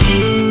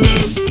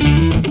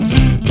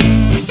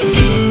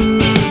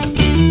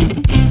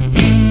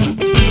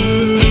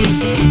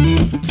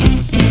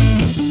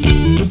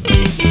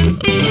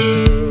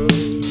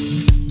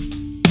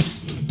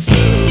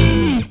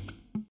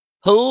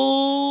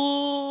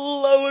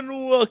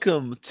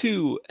welcome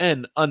to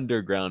an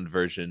underground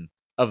version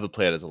of the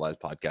Play It As a Live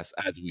podcast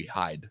as we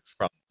hide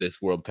from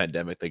this world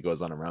pandemic that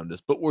goes on around us.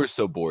 But we're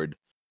so bored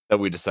that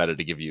we decided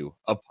to give you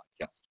a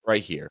podcast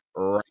right here,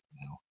 right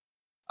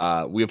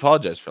now. We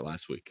apologize for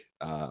last week.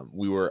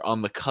 We were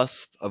on the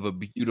cusp of a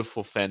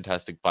beautiful,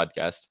 fantastic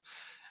podcast,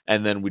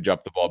 and then we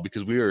dropped the ball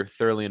because we were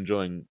thoroughly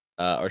enjoying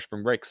our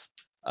spring breaks.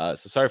 So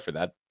sorry for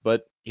that.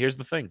 But here's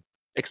the thing: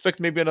 expect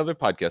maybe another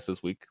podcast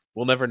this week.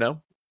 We'll never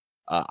know.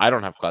 I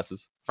don't have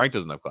classes. Frank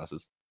doesn't have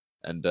classes,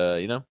 and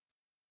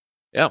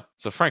yeah.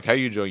 So Frank, how are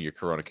you enjoying your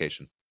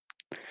coronation?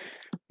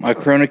 My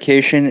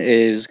chronication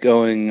is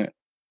going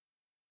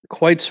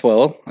quite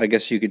swell, I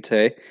guess you could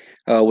say.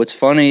 What's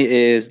funny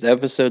is the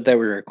episode that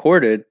we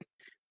recorded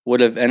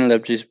would have ended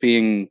up just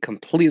being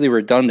completely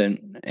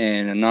redundant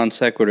and a non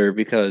sequitur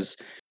because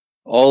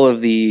all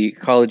of the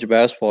college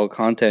basketball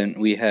content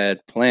we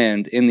had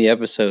planned in the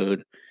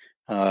episode,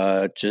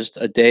 just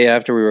a day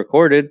after we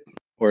recorded,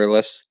 or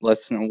less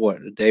than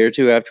what, a day or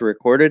two after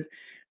recorded,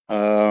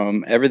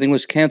 everything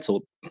was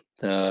canceled.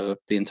 The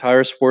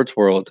entire sports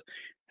world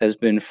has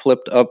been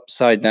flipped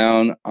upside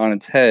down on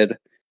its head,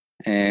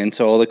 and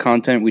so all the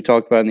content we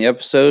talked about in the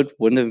episode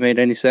wouldn't have made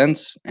any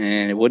sense,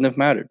 and it wouldn't have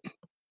mattered.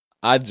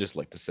 I'd just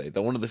like to say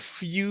that one of the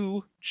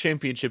few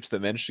championships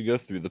that managed to go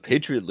through the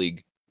Patriot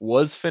League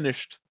was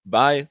finished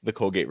by the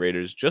Colgate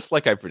Raiders, just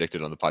like I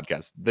predicted on the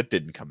podcast. That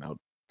didn't come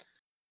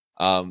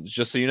out.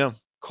 Just so you know,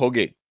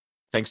 Colgate,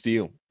 thanks to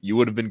you, you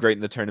would have been great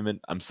in the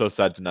tournament. I'm so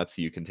sad to not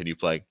see you continue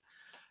playing.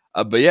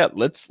 But yeah,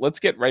 let's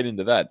get right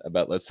into that.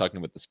 Let's talking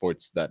about the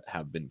sports that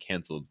have been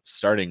canceled,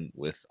 starting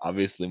with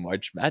obviously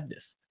March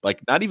Madness.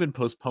 Like not even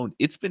postponed,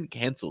 it's been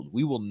canceled.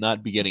 We will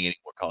not be getting any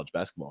more college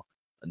basketball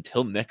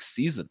until next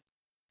season.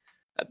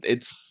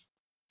 It's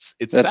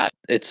That sad.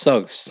 it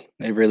sucks.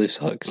 It really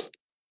sucks.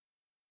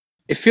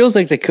 It feels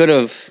like they could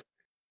have.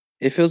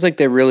 It feels like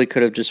they really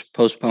could have just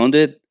postponed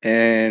it.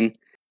 And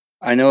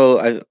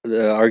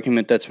the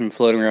argument that's been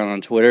floating around on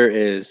Twitter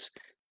is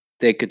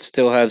they could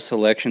still have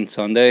Selection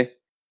Sunday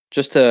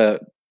just to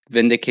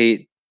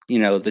vindicate,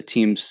 the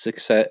team's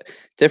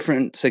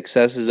different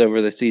successes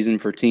over the season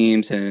for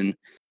teams, and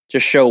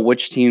just show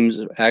which teams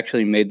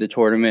actually made the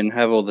tournament and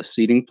have all the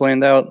seeding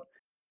planned out.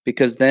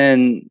 Because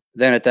then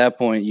at that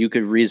point, you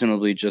could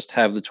reasonably just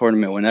have the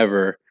tournament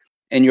whenever,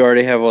 and you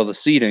already have all the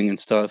seeding and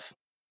stuff.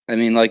 I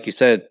mean, like you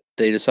said,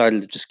 they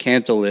decided to just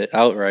cancel it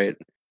outright,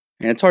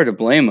 and it's hard to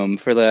blame them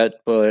for that.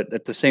 But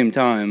at the same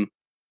time,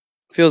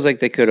 feels like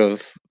they could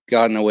have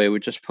gotten away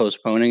with just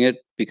postponing it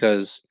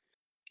because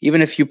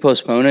even if you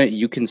postpone it,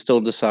 you can still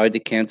decide to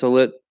cancel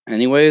it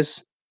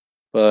anyways.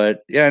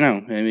 But yeah,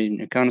 no, I mean,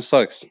 it kind of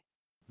sucks.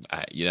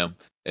 You know,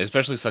 it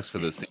especially sucks for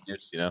those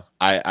seniors.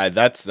 I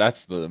that's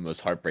the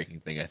most heartbreaking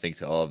thing I think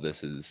to all of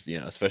this is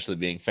especially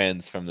being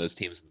fans from those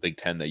teams in the Big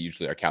Ten that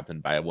usually are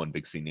captained by one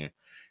big senior.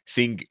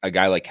 Seeing a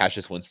guy like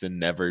Cassius Winston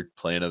never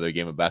play another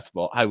game of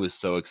basketball, I was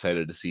so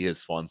excited to see his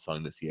swan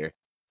song this year,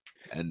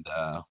 and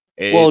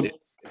it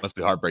must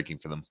be heartbreaking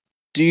for them.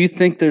 Do you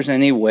think there's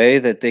any way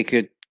that they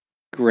could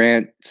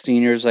grant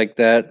seniors like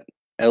that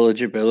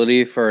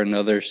eligibility for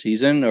another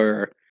season?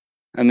 Or,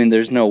 I mean,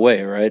 there's no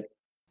way, right?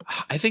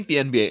 I think the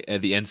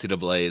NBA, the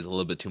NCAA is a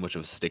little bit too much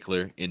of a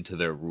stickler into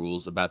their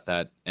rules about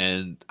that,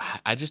 and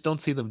I just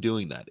don't see them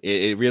doing that.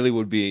 It really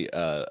would be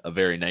a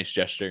very nice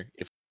gesture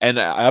if, and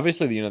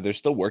obviously, they're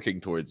still working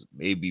towards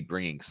maybe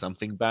bringing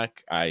something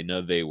back. I know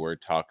they were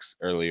talks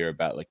earlier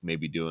about like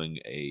maybe doing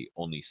a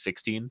only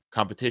 16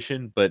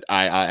 competition, but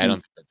I Hmm. don't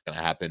think that's gonna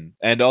happen.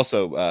 And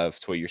also,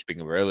 to what you were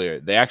speaking of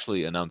earlier, they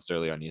actually announced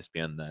earlier on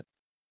ESPN that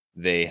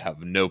they have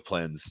no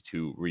plans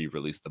to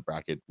re-release the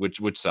bracket, which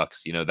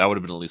sucks. That would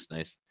have been at least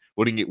nice.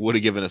 Would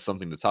have given us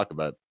something to talk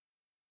about.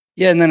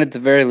 Yeah, and then at the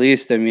very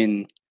least, I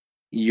mean,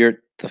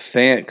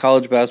 the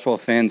college basketball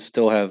fans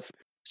still have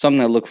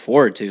something to look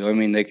forward to. I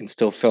mean, they can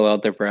still fill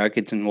out their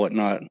brackets and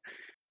whatnot,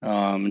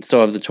 and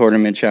still have the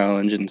tournament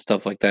challenge and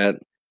stuff like that.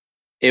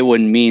 It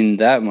wouldn't mean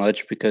that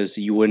much because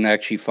you wouldn't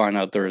actually find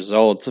out the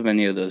results of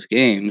any of those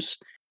games,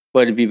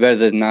 but it'd be better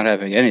than not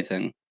having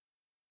anything.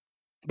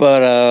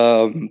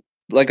 But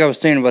like I was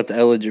saying about the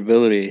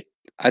eligibility,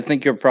 I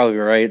think you're probably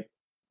right.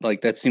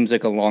 Like that seems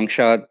like a long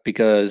shot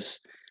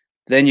because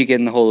then you get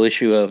in the whole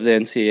issue of the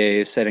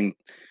NCAA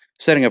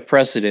setting a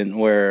precedent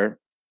where,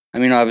 I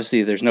mean,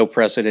 obviously there's no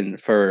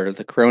precedent for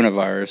the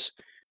coronavirus,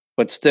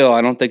 but still,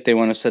 I don't think they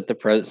want to set the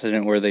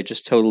precedent where they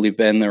just totally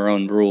bend their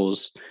own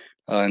rules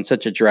in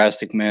such a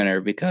drastic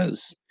manner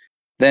because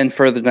then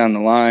further down the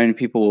line,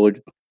 people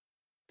would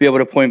be able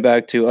to point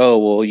back to, oh,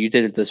 well, you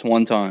did it this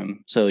one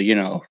time, so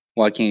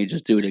why can't you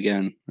just do it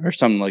again or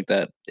something like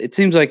that? It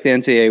seems like the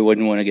NCAA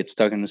wouldn't want to get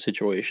stuck in a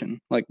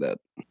situation like that.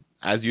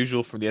 As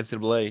usual from the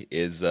NCAA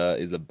is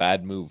a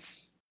bad move.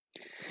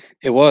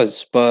 It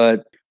was,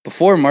 but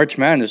before March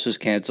Madness was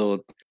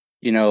canceled,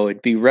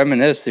 it'd be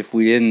reminiscent if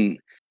we didn't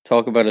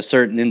talk about a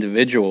certain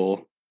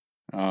individual.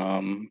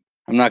 I'm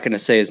not going to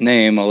say his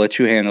name. I'll let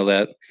you handle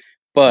that. Uh,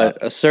 But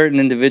a certain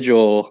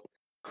individual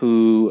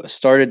who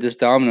started this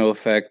domino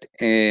effect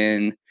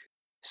and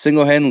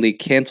single-handedly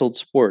canceled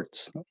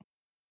sports.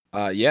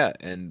 Yeah,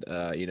 and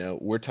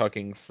we're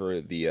talking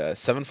for the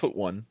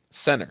 7'1"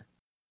 center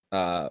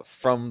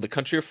from the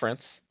country of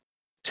France,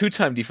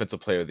 two-time Defensive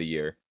Player of the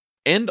Year,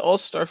 and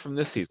All-Star from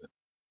this season.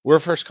 We're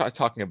first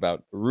talking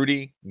about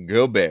Rudy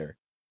Gobert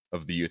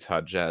of the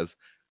Utah Jazz.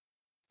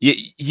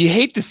 You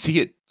hate to see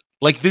it.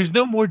 Like, there's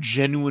no more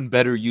genuine,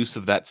 better use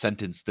of that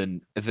sentence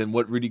than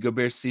what Rudy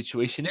Gobert's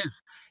situation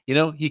is.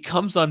 He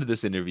comes onto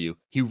this interview,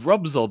 he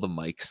rubs all the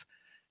mics,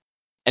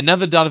 and now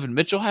that Donovan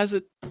Mitchell has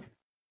it,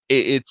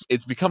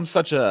 it's become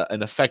such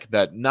an effect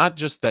that not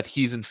just that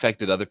he's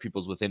infected other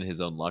people's within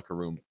his own locker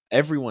room.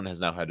 Everyone has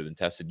now had to been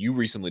tested. You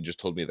recently just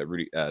told me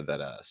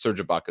that Serge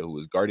Ibaka, who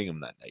was guarding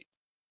him that night,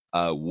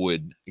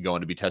 would go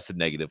on to be tested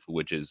negative,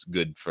 which is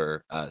good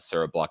for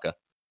Serge Ibaka.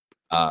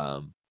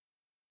 Um,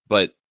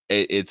 but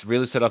it's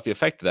really set off the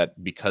effect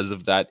that because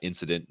of that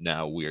incident,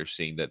 now we're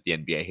seeing that the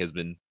NBA has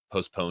been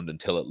postponed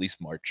until at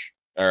least March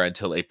or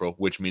until April,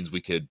 which means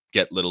we could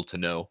get little to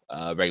no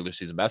regular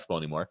season basketball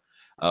anymore,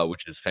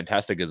 which is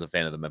fantastic as a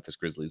fan of the Memphis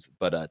Grizzlies,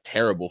 but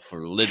terrible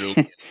for literally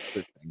any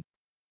other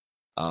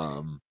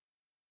thing.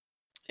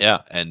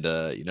 Yeah, and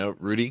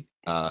Rudy,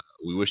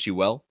 we wish you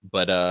well,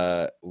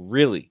 but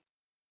really,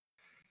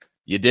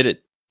 you did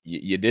it.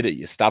 You did it.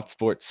 You stopped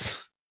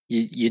sports.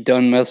 You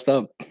done messed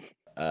up.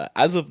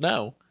 As of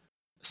now,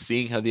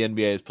 seeing how the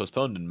NBA is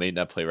postponed and may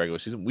not play regular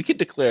season, we could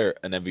declare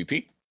an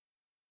MVP.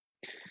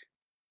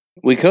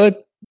 We could.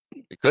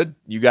 We could.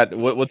 You got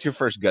what's your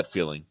first gut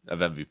feeling of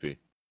MVP?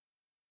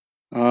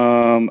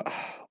 Um,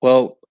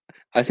 well,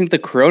 I think the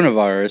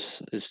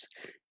coronavirus is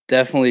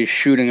definitely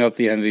shooting up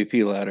the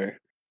MVP ladder.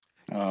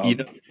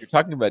 If you're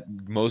talking about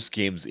most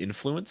games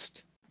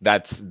influenced,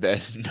 that's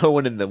that no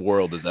one in the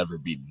world has ever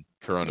beaten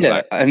Yeah,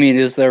 coronavirus. I mean,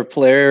 is there a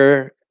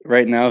player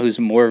right now who's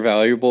more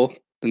valuable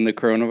than the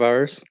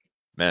coronavirus?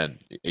 Man,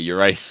 you're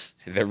right.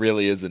 There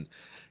really isn't.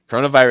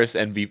 Coronavirus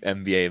NBA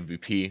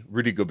MVP,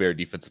 Rudy Gobert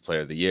Defensive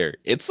Player of the Year.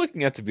 It's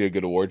looking out to be a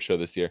good award show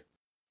this year.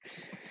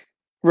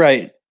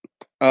 Right.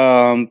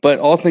 But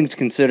all things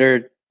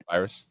considered,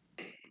 Virus.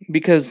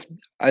 because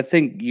I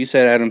think you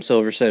said Adam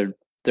Silver said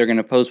they're going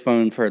to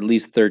postpone for at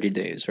least 30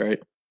 days, right?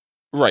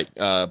 Right.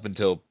 Up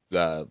until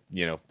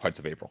parts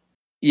of April.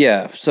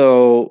 Yeah.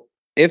 So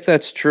if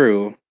that's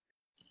true,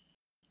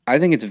 I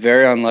think it's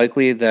very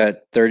unlikely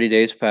that 30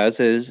 days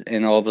passes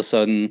and all of a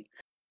sudden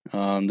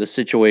the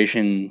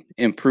situation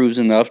improves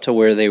enough to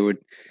where they would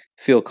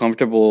feel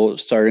comfortable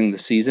starting the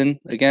season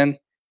again.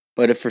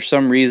 But if for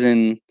some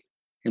reason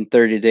in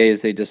 30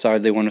 days they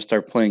decide they want to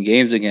start playing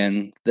games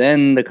again,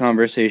 then the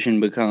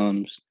conversation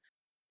becomes,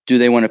 do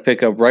they want to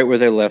pick up right where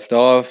they left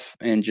off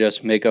and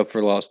just make up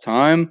for lost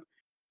time?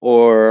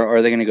 Or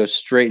are they going to go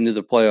straight into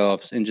the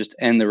playoffs and just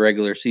end the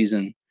regular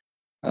season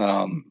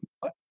um,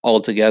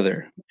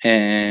 altogether?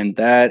 And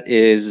that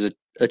is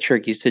a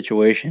tricky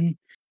situation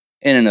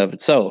in and of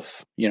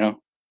itself, you know?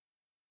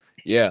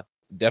 Yeah,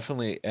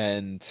 definitely.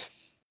 And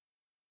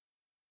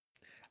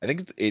I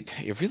think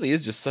it really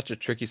is just such a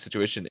tricky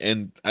situation,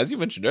 and as you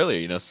mentioned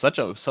earlier,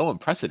 so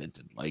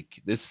unprecedented.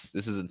 Like this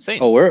is insane.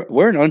 Oh,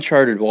 we're in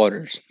uncharted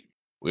waters.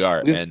 We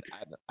are, We've and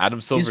Adam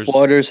These Silver's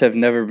waters have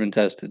never been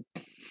tested.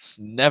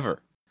 never,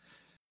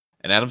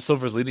 and Adam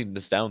Silver's leading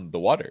us down the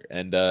water,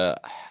 and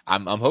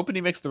I'm hoping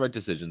he makes the right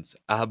decisions.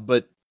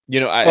 But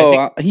I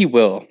Oh, think he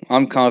will.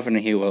 I'm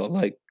confident he will.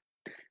 Like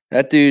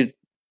that dude,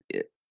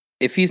 i-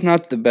 if he's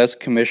not the best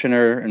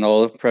commissioner in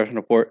all of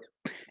professional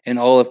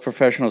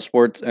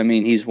sports, I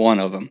mean, he's one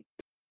of them.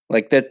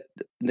 Like that,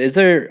 is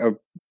there a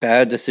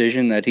bad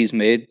decision that he's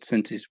made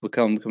since he's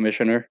become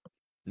commissioner?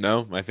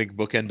 no, I think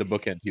bookend to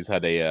bookend, he's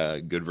had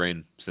a good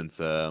reign since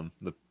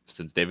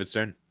David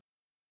Stern.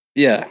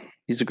 Yeah,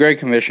 he's a great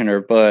commissioner,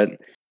 but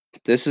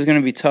this is going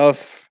to be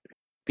tough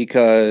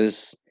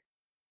because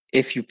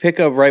if you pick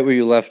up right where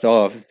you left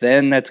off,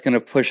 then that's going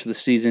to push the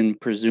season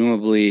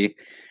presumably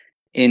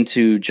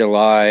into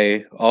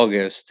July,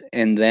 August,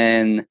 and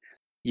then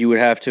you would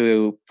have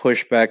to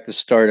push back the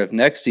start of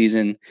next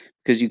season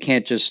because you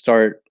can't just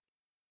start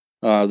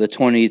the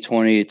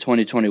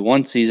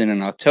 2020-2021 season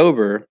in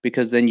October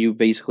because then you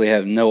basically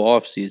have no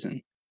off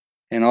season.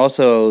 And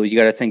also, you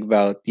got to think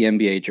about the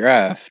NBA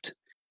draft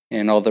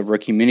and all the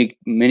rookie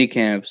mini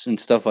camps and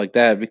stuff like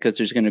that because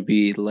there's going to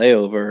be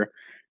layover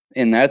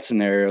in that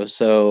scenario.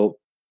 So,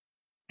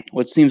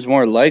 what seems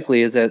more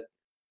likely is that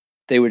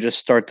they would just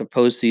start the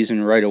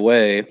postseason right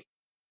away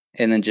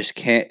and then just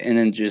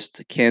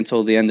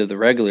cancel the end of the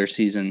regular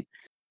season.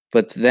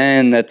 But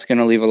then that's going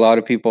to leave a lot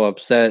of people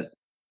upset.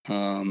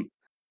 Um,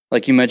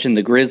 like you mentioned,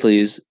 the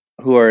Grizzlies,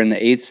 who are in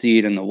the eighth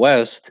seed in the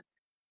West,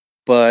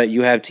 but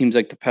you have teams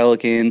like the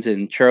Pelicans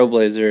and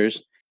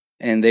Trailblazers,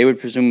 and they would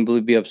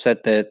presumably be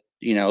upset that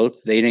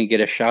they didn't get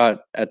a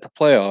shot at the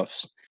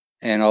playoffs,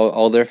 and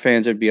all their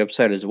fans would be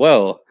upset as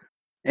well.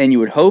 And you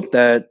would hope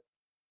that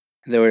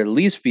there would at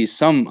least be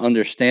some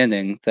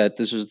understanding that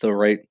this was the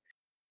right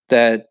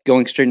that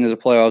going straight into the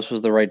playoffs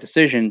was the right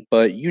decision,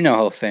 but you know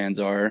how fans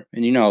are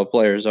and you know how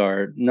players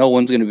are. No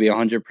one's going to be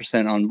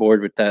 100% on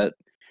board with that.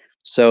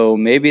 So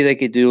maybe they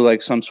could do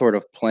like some sort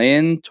of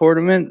play-in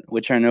tournament,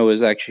 which I know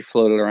is actually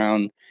floated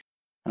around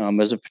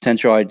as a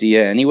potential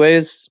idea,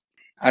 anyways.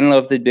 I don't know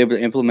if they'd be able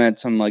to implement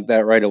something like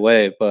that right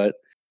away, but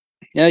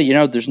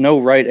yeah, there's no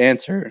right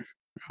answer,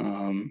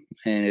 and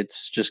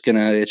it's just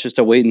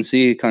a wait and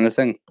see kind of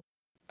thing.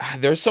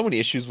 There's so many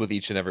issues with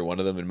each and every one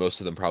of them, and most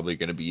of them probably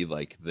going to be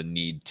like the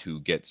need to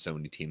get so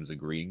many teams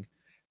agreeing.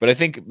 But I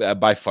think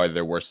by far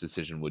their worst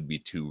decision would be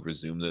to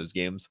resume those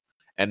games.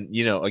 And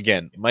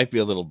again, it might be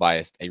a little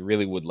biased. I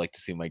really would like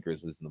to see my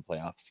Grizzlies in the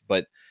playoffs,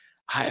 but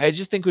I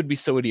just think it would be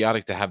so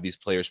idiotic to have these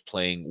players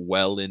playing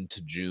well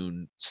into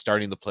June,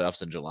 starting the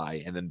playoffs in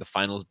July, and then the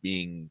finals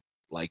being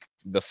like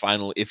the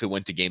final, if it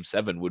went to Game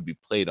 7, would be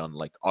played on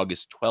like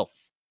August 12th.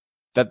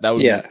 That would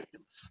be Yeah,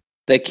 ridiculous.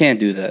 they can't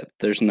do that.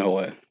 There's no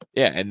way.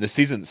 Yeah, and the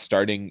season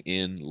starting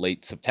in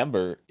late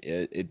September,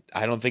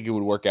 I don't think it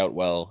would work out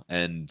well,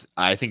 and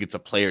I think it's a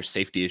player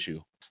safety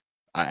issue.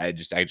 I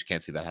just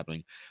can't see that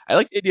happening. I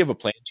like the idea of a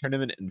playing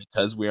tournament, and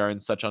because we are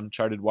in such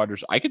uncharted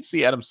waters, I could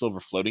see Adam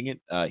Silver floating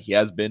it. He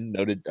has been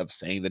noted of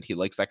saying that he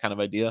likes that kind of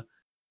idea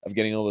of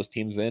getting all those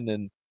teams in,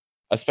 and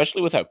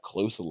especially with how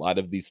close a lot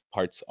of these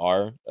parts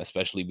are,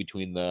 especially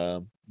between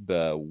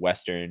the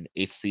Western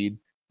eighth seed,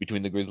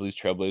 between the Grizzlies,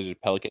 Trailblazers,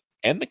 Pelicans,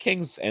 and the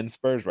Kings and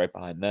Spurs right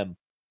behind them.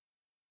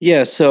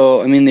 Yeah,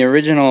 so I mean, the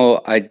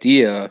original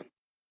idea,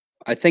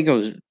 I think it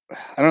was,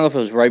 I don't know if it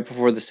was right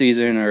before the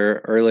season or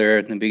earlier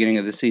at the beginning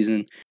of the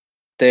season.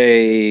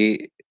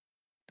 They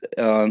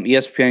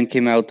ESPN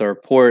came out with a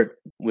report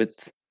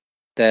with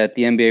that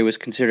the NBA was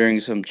considering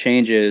some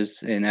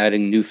changes and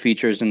adding new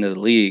features into the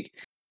league,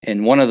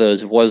 and one of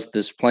those was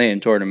this play-in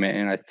tournament.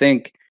 And I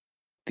think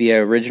the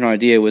original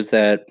idea was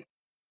that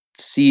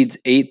seeds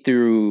 8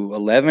 through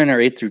 11 or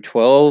 8 through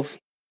 12,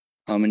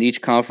 in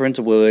each conference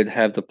would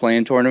have the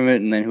play-in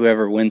tournament, and then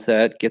whoever wins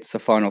that gets the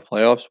final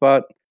playoff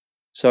spot.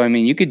 So I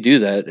mean, you could do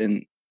that,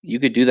 and you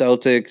could do the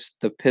Celtics,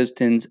 the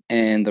Pistons,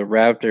 and the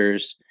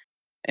Raptors.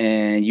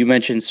 And you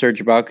mentioned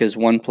Serge Ibaka as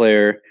one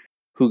player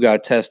who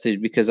got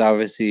tested because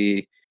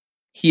obviously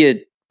he had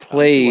I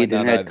don't see why played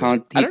and not had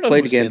either. I he don't know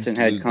played who against stands and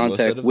to had lose the most out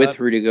contact of that. with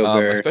Rudy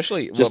Gobert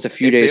Especially, just well, a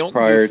few if they days only do it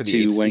prior for the to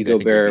eighth when seed, I think it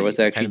would Gobert was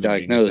be actually kind of a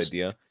genius diagnosed.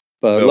 idea.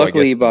 But Though I guess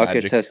luckily, the Ibaka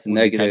Magic tested would be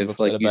kind of negative, upset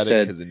like you about it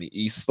said. because in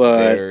the East,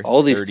 But their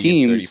all these 30 and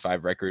teams,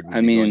 35 record I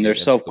would be mean, going they're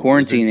against the Wizards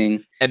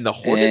self-quarantining, and the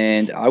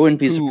and Hornets, I wouldn't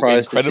be who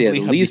surprised to see at incredibly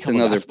have least become a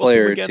another basketball team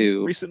player or again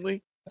two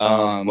recently.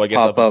 Well, I guess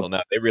pop up until up,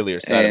 now, they really are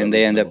sad about and they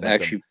losing end that up momentum.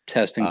 actually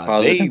testing They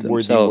positive were the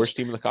themselves. worst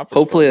team in the conference for a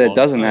Hopefully, that long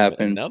doesn't time, and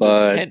happen, now they're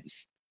but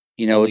 10th,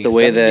 with only the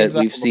way 7 games that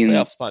out we've of a playoff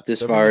seen spot, this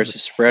serving as virus the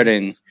is 10th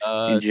spreading in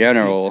team seed.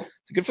 general,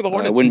 So good for the it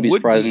Hornets, who wouldn't be would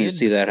surprising be to in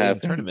see this that play-in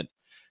happen. tournament.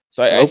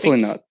 So But I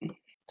hopefully think not.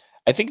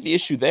 I think the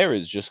issue there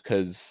is just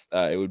because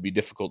it would be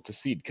difficult to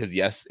seed. Because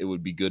yes, it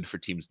would be good for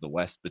teams in the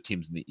West, but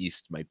teams in the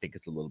East might think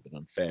it's a little bit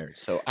unfair.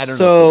 So I don't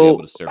know if they'll be able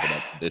So, to serve it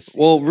up this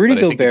well, season, Rudy but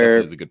I think it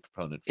definitely is Gobert, a good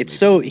proponent for it's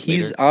so maybe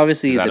he's later,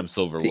 obviously because Adam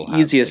Silver the will have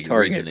easiest like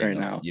target reasoning right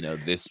of now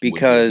this would be a good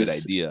because,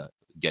 idea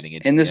getting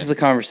into and the this is end. the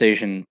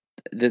conversation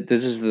that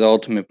this is the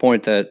ultimate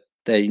point that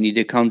you need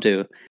to come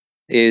to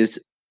is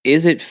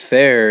is it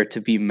fair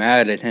to be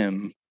mad at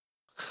him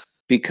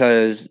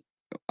because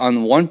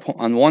on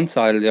one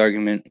side of the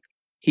argument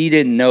he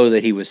didn't know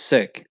that he was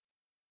sick,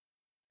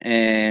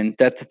 and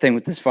that's the thing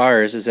with this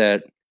virus is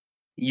that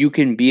you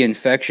can be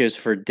infectious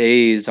for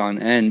days on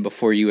end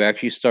before you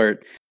actually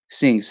start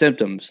seeing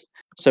symptoms.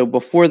 So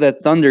before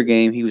that Thunder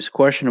game, he was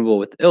questionable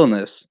with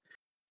illness.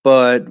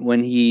 But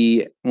when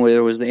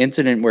there was the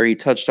incident where he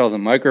touched all the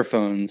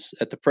microphones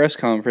at the press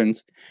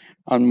conference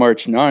on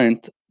March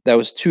 9th, that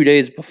was 2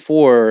 days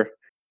before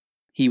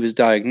he was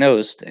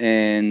diagnosed.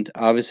 And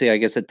obviously, I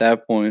guess at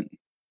that point,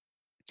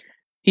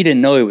 he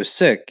didn't know he was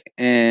sick.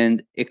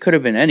 And it could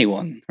have been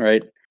anyone,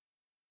 right?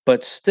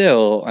 But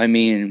still, I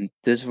mean,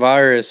 this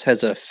virus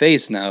has a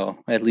face now,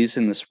 at least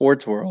in the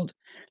sports world,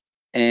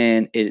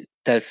 and it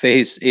that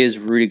face is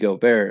Rudy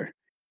Gobert.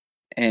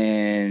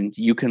 And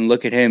you can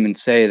look at him and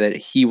say that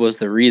he was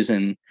the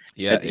reason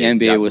Yeah, that the it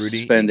NBA got was Rudy, it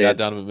got suspended.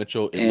 Donovan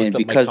Mitchell. It looked And up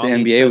Mike because the Conley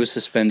and NBA said, was "This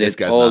suspended,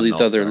 guy's all not an these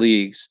other all-star."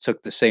 leagues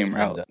took the same And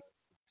route.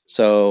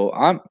 So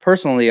I'm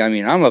personally, I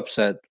mean, I'm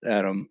upset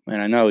at him,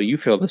 and I know you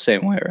feel the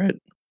same way, right?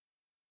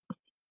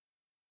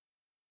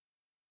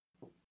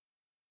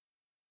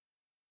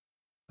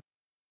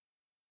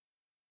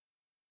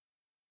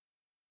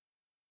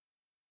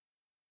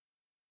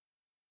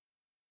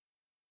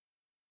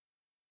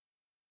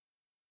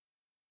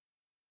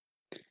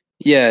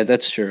 Yeah,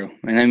 that's true.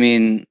 And I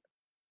mean,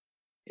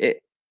 it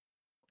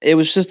it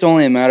was just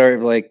only a matter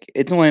of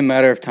it's only a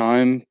matter of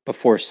time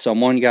before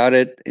someone got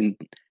it, and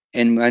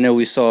I know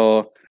we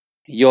saw.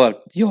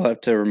 You'll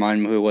have to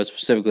remind me who it was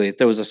specifically.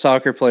 There was a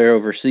soccer player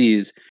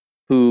overseas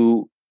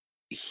who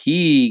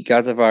he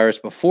got the virus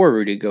before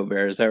Rudy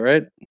Gobert. Is that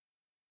right?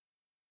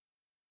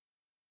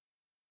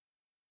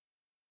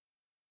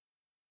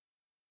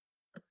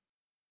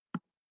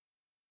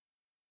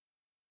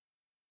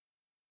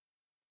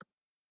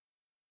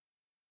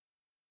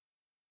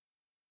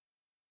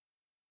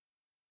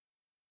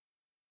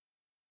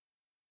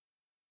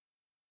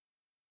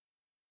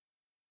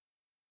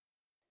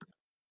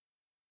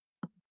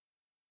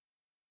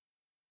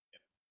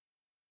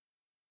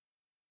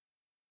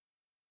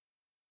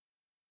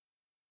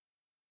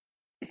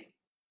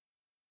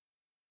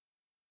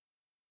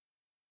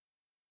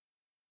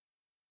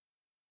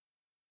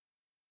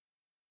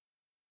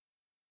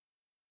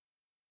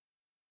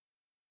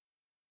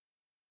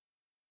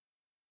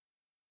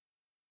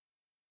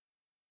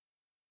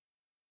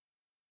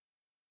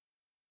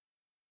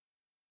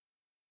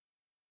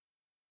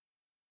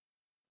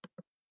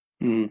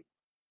 Mhm.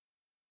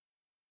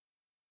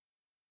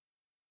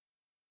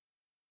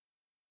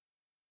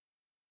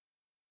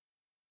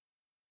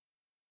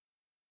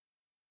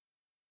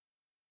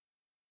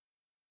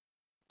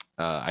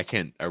 I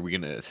can't. Are we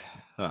gonna?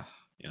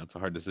 Yeah, it's a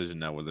hard decision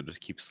now whether to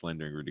keep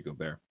slandering Rudy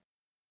Gobert.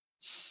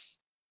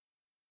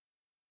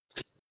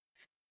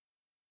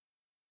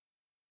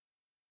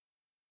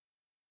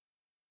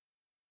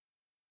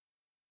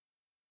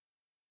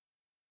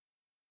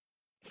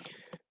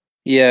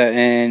 Yeah,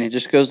 and it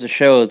just goes to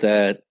show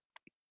that,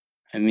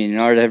 I mean, in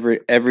our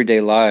everyday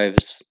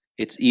lives,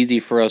 it's easy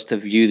for us to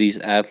view these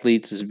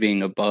athletes as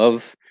being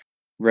above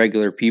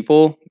regular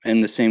people,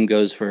 and the same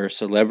goes for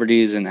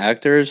celebrities and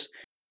actors.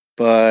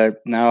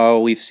 But now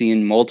we've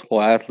seen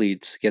multiple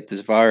athletes get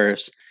this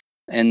virus,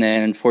 and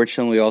then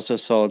unfortunately, we also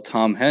saw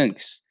Tom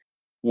Hanks,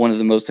 one of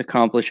the most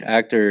accomplished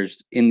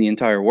actors in the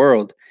entire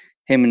world.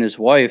 Him and his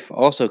wife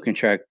also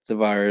contracted the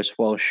virus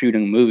while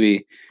shooting a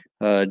movie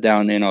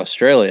down in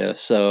Australia.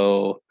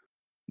 So,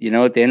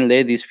 at the end of the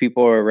day, these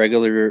people are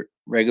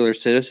regular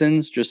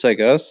citizens just like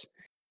us.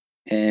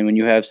 And when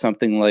you have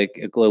something like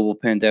a global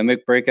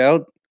pandemic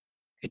breakout,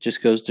 it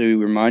just goes to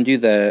remind you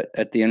that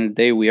at the end of the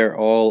day, we are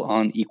all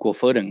on equal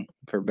footing,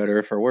 for better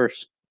or for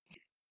worse.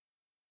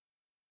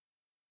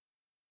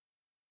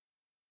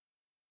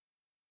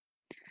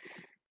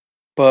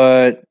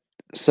 But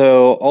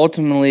so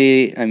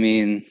ultimately, I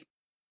mean,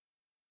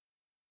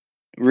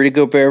 Rudy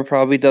Gobert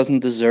probably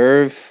doesn't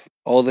deserve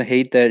all the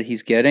hate that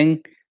he's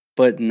getting,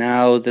 but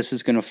now this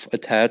is going to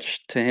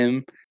attach to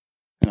him.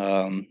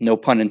 No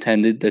pun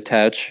intended,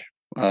 attach,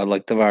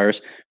 like the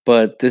virus,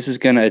 but this is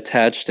going to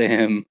attach to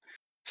him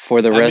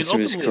for the I mean, rest of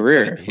his ultimately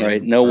upsetting career, to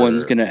right? him No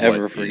one's for going to what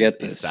ever is forget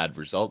a this. sad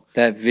result.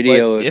 That But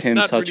video of if him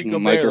not Rudy touching the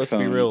Gobert, let's be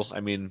real. microphones, I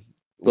mean,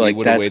 we like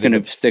would have that's waited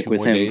going to stick two with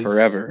more him days.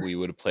 forever. We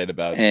would have played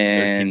about 13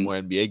 And more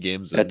NBA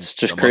games, and that's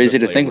just some other crazy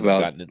to player think would have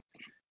about. gotten it.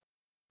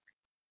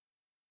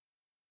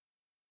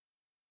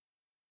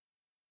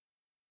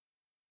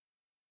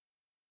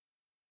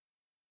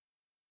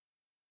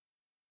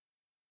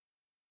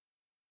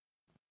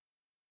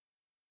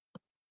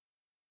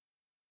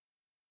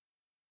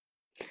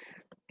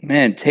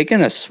 Man,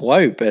 taking a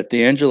swipe at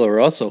D'Angelo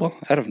Russell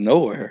out of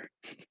nowhere.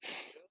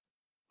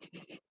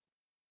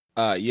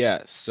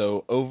 Yeah.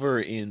 So over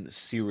in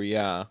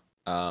Syria,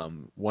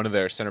 one of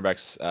their center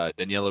backs,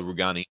 Daniela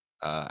Rugani,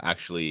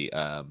 actually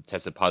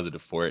tested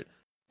positive for it,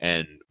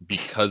 and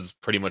because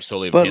pretty much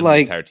solely of But him, the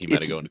like entire team had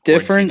to it's go into quarantine,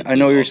 different. I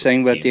know including what you're all the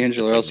saying about teams,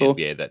 D'Angelo just like in the Russell,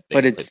 NBA that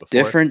but they've played it's before.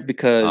 different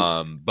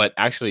because But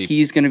actually,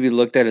 he's going to be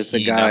looked at as the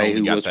he not guy only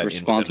who got was that in within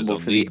his responsible own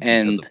for the league, because of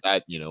end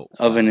that,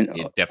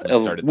 it definitely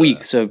of started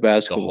weeks of the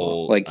basketball.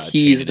 whole Like chain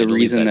he's in the Italy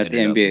reason that that the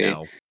ended up NBA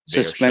now they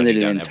are suspended shutting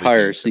an down everything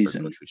entire except for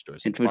season. grocery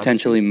stores and It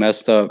potentially pharmacies.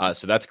 messed up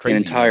So that's an crazy.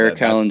 entire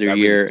calendar That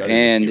really year, started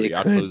with and it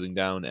Syria could, closing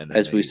down, and then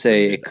as we they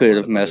say, it limited a could lot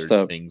have of messed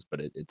other up things.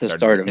 But it the started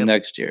start with of him.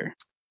 next year.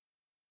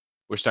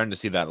 We're starting to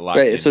see that a lot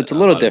But so in it's a a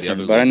little lot of the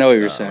other different, but I know leagues what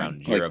you're saying. around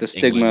Like the Europe.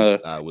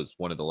 England stigma was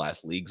one of the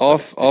last leagues, but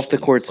off the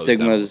officially court closed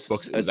down all its stigmas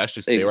books. It was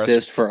actually they were actually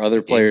exist supposed for to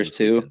other play games players this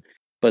too, weekend,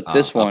 but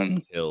this up one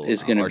until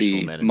is going to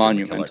Arsenal be manager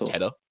Mikel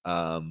monumental.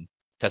 Arteta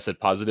tested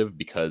positive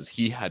because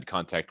he had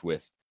contact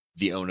with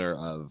the owner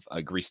of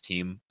a Greece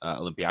team,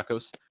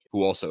 Olympiacos,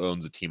 who also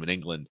owns a team in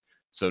England.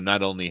 So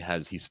not only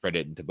has he spread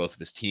it into both of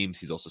his teams,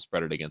 he's also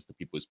spread it against the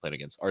people who's played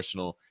against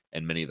Arsenal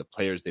and many of the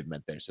players they've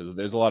met there. So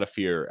there's a lot of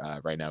fear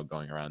right now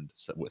going around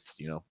with,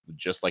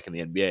 just like in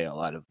the NBA, a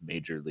lot of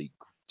major league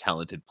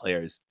talented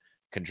players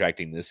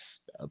contracting this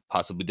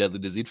possibly deadly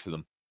disease for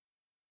them.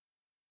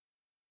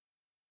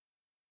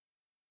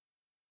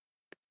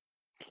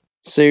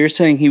 So you're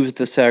saying he was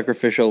the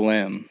sacrificial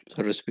lamb,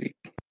 so to speak.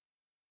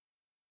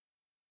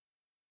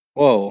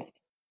 Whoa.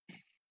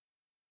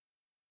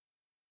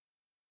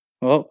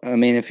 Well, I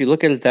mean, if you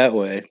look at it that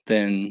way,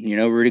 then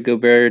Rudy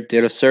Gobert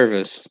did a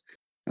service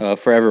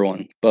for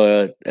everyone.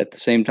 But at the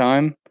same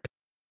time,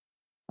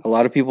 a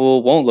lot of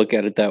people won't look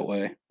at it that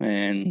way,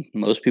 and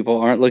most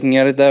people aren't looking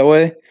at it that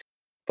way.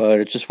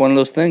 But it's just one of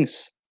those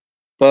things.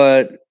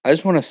 But I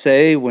just want to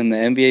say, when the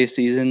NBA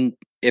season,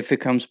 if it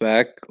comes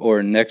back,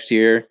 or next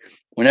year,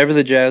 whenever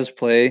the Jazz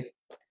play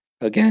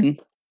again,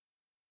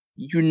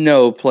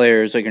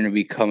 players are going to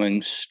be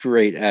coming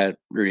straight at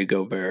Rudy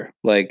Gobert.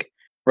 Like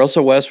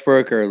Russell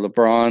Westbrook or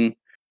LeBron,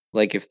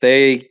 like if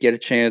they get a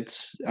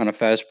chance on a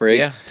fast break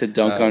Yeah, to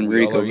dunk on we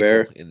Rudy all are equal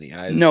Gobert, in the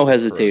eyes no of Corona.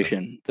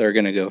 hesitation. They're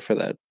going to go for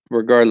that,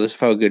 regardless of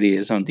how good he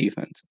is on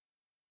defense.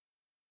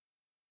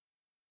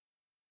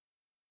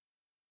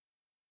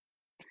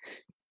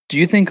 Do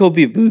you think he'll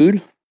be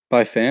booed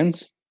by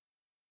fans?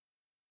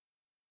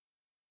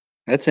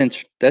 That's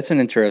an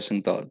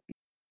interesting thought.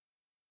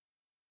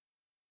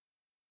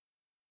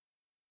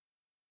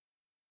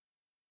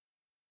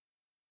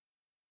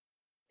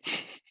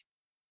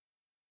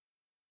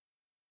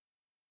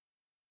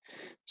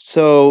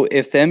 So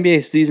if the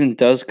NBA season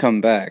does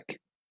come back,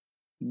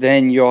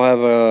 then you'll have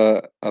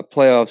a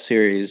playoff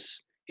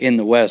series in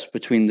the West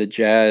between the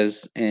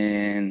Jazz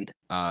and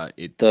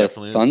It The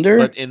definitely is, Thunder?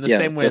 but in the Yeah,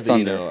 same way the that,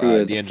 Thunder, who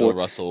are D'Angelo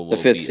Russell the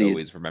will 5th be seed.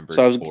 always So remembered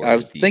I for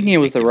was thinking the it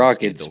was Nick the Young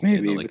Rockets scandal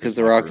in the maybe because Lakers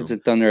the locker Rockets room,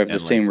 and Thunder have the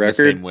and, same like, the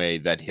record, same way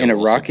that and he'll a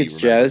also be Rockets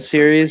Jazz remembered for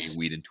bringing series,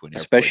 weed into an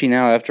airport. especially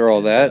now after all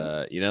And,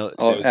 that,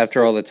 there's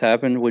after all that's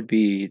happened, would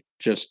be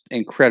just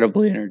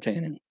incredibly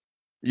entertaining.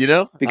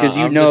 Because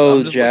I'm just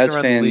looking Jazz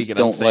around the fans league and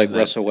I'm don't like saying that,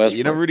 Russell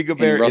Westbrook, Rudy and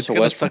Gobert, it's Russell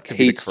gonna suck Westbrook to be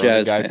the hates Corona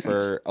Jazz guy fans.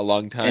 for a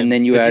long And time,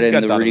 then you but add you've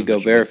in got the Rudy Donovan Mitchell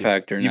Gobert with you.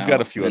 factor You've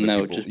got a now, few and other that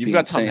would people. just You've be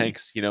got Tom insane.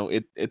 Hanks,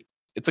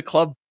 it's a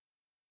club.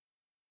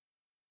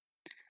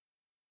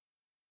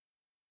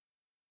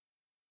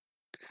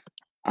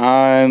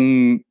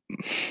 I'm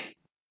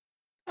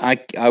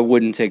I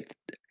wouldn't take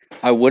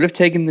I would have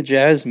taken the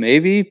Jazz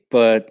maybe,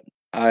 but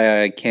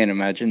I can't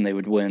imagine they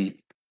would win.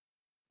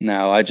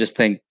 No, I just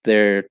think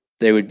they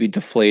would be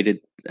deflated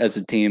as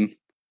a team,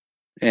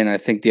 and I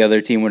think the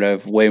other team would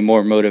have way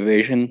more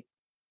motivation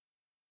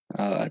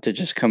to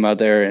just come out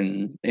there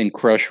and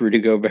crush Rudy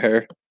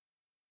Gobert.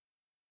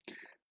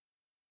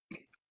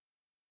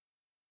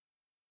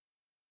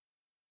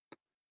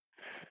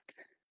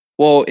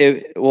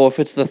 If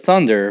it's the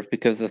Thunder,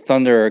 because the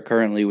Thunder are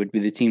currently would be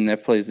the team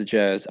that plays the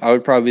Jazz, I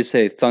would probably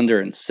say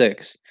Thunder in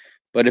 6.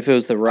 But if it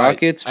was the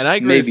Rockets, I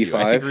agree with maybe you.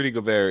 I think 5, Rudy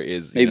Gobert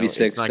is, maybe it's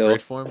 6 not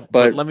great still. for him,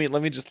 but But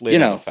let me just lay you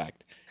down a know,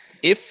 fact.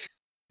 If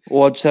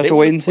we'll just have they to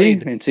would wait have and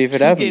played see if it 2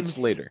 games happens.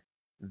 later,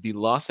 the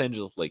Los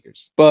Angeles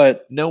Lakers,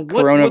 But now what would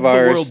the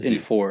coronavirus world in do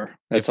 4.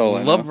 That's if all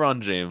I know.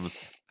 LeBron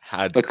James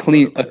had A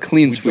coronavirus?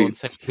 clean We'd go sweep.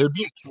 insane. There'd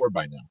be a cure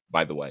by now,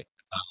 by the way.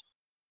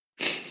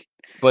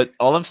 But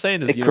all I'm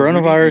saying is, The Rudy,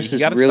 coronavirus he is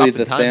got really stopped in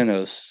the time.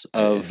 Thanos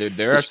of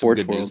There the are some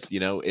sports good news.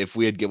 world. If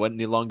we had went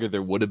any longer,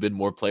 there would have been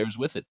more players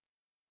with it.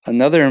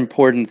 Another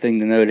important thing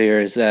to note here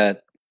is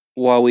that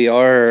while we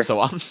are So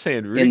I'm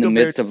saying Rudy in the Gobert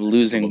midst of so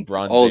losing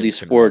LeBron all these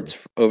James can run.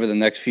 sports over the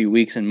next few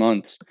weeks and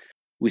months,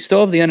 we still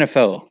have the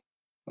NFL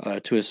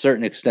to a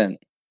certain extent.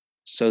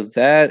 So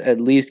that at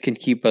least can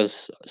keep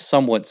us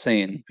somewhat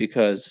sane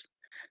because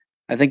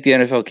I think the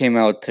NFL came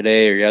out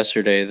today or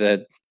yesterday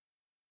that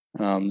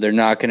they're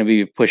not going to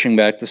be pushing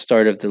back the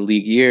start of the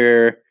league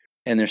year,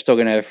 and they're still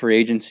going to have free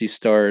agency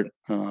start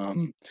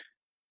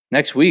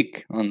next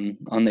week on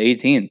the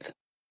 18th.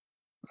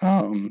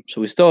 So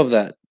we still have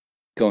that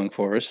going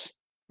for us,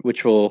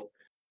 which will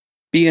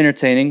be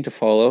entertaining to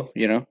follow.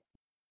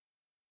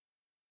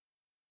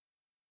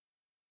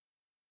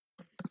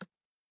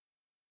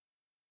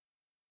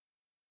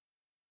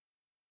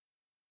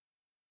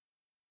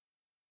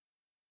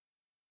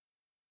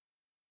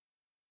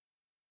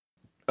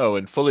 Oh,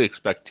 and fully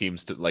expect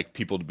teams to like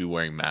people to be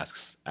wearing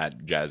masks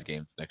at Jazz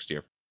games next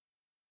year.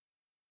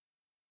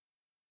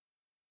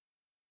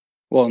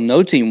 Well,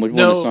 no team would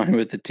want to No, sign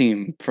with the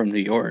team from New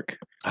York.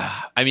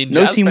 I mean,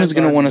 No Jazz team was fans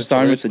going to are want to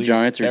sign with the notoriously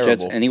Giants or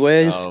Jets terrible.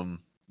 anyways.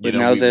 But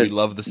now We that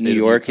love the New state of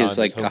York Utah is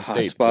and its like a home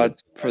state, hotspot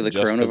but for the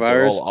just because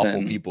they're all coronavirus, awful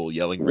then people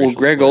yelling racial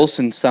Greg slurs.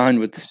 Olson signed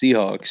with the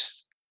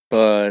Seahawks,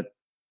 but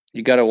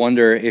you got to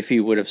wonder if he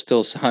would have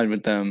still signed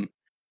with them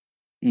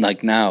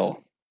like now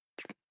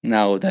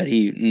that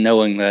he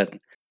knowing that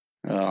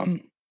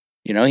um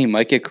he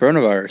might get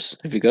coronavirus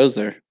if he goes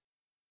there.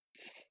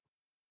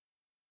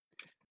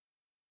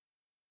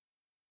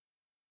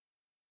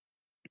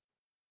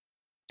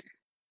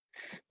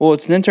 Well,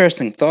 it's an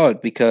interesting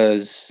thought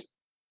because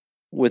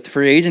with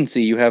free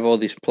agency you have all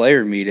these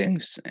player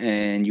meetings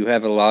and you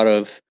have a lot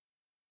of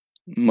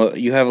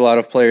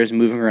players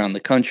moving around the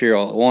country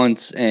all at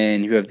once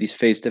and you have these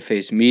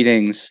face-to-face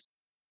meetings.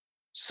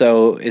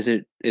 So is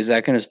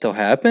that going to still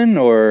happen,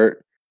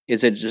 or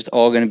is it just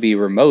all going to be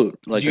remote?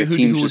 Like, are Who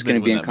teams would just going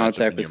to be win in that matchup in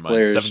contact your with mind?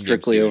 players 7 game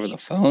strictly over series. the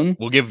phone?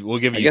 We'll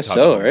give I guess Utah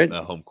the so, right?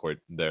 home court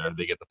there.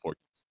 They get the port.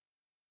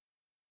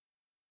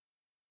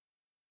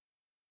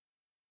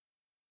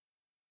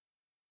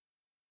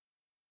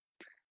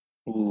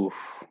 Ooh.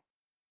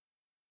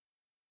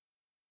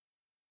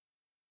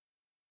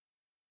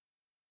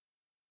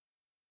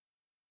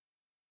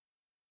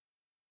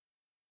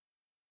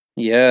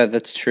 Yeah,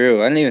 that's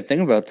true. I didn't even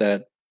think about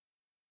that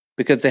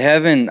because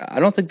I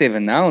don't think they've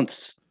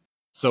announced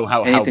So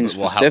anything how bad?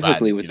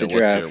 specifically with the What's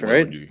your draft, what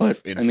right? would you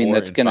But in I mean, 4,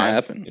 that's in going to 5,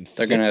 happen. in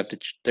They're going to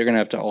 6? they're going to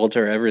have to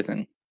alter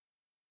everything.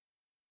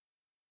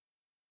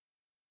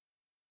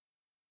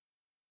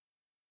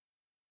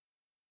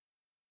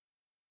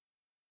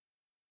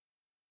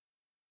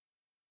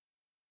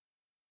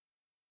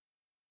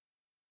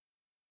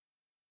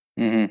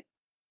 Mhm.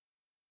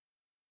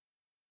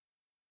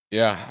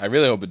 Yeah, I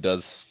really hope it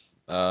does.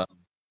 Uh,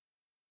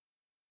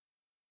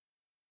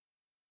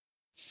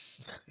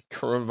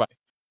 coronavirus,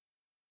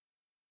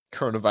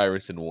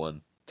 coronavirus in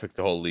 1 took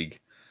the whole league.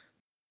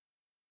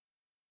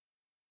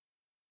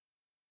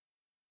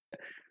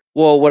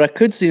 Well, what I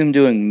could see them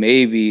doing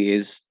maybe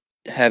is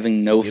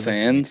having no Give us you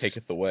fans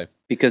taketh away.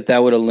 because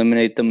that would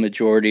eliminate the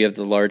majority of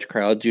the large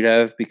crowds you'd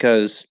have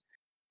because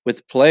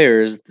with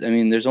players, I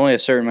mean, there's only a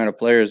certain amount of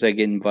players that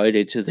get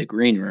invited to the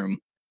green room,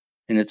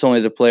 and it's only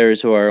the players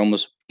who are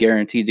almost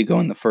guaranteed to go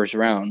in the first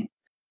round.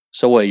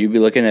 So what, you'd be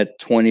looking at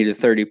 20 to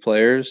 30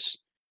 players.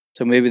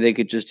 So maybe they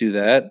could just do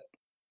that,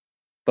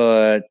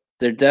 but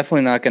they're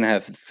definitely not going to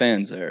have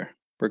fans there.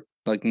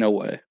 Like, no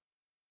way.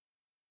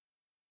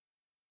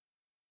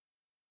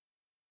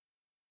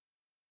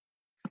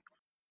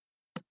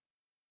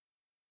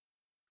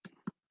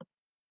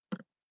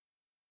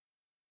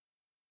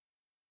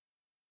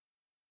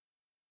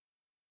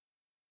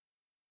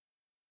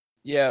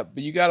 Yeah,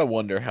 but you gotta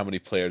wonder how many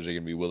players are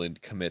gonna be willing to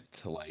commit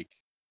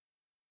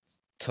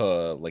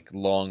to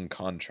long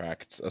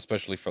contracts,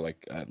 especially for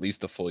like at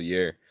least a full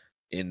year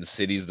in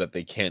cities that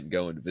they can't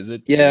go and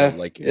visit. You know, Yeah,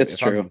 like it's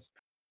true.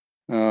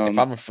 if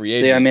I'm a free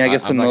So, yeah, I agent, mean, I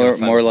guess the I'm not gonna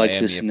sign more with likely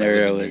Miami if I live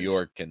scenario in New is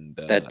York and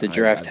that the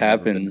draft I've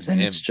never been to happens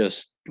and it's Miami.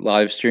 just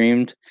live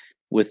streamed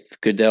with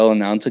Goodell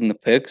announcing the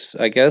picks,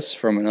 I guess,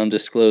 from an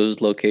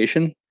undisclosed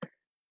location.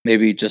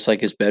 Maybe just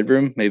like his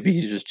bedroom. Maybe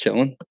he's just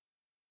chilling.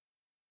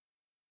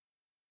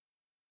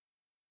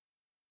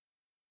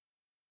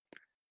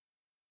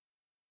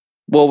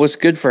 Well, what's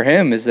good for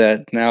him is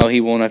that now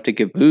he won't have to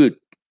get booed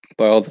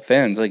by all the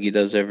fans like he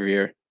does every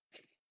year.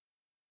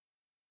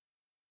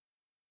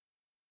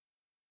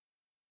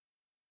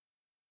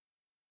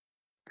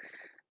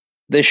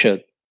 They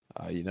should.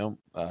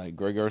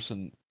 Greg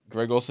Olson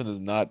has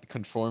not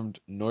confirmed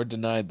nor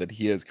denied that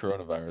he has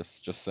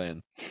coronavirus. Just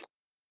saying.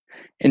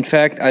 In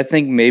fact, I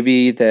think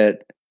maybe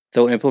that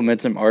they'll implement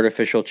some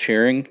artificial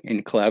cheering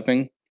and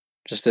clapping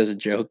just as a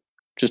joke,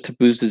 just to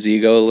boost his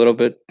ego a little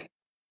bit.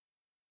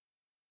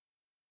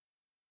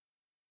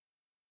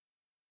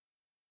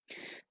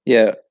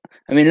 Yeah.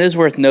 I mean, it is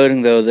worth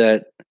noting, though,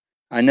 that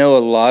I know a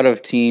lot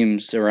of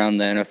teams around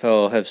the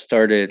NFL have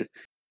started,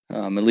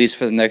 at least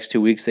for the next 2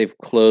 weeks, they've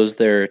closed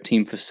their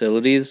team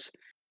facilities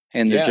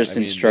and they're Yeah, just I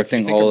mean, if you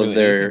instructing think of all of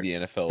really anything their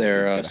the NFL is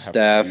their gonna have to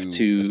staff do,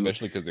 to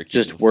especially because they're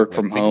keeping just this work like,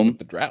 from think about home.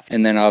 the draft.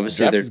 And then The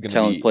obviously draft they're is gonna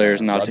telling be,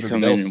 players not to Roger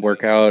come in Goodell and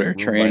work sitting out in a or room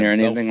by train or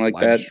anything himself, like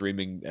live that.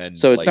 streaming, and,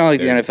 So it's not like, like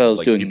the they're NFL is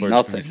like, doing people are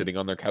just gonna be nothing. sitting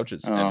on their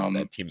couches, and Um,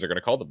 that teams are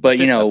gonna call them. but That's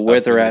you it. know That's where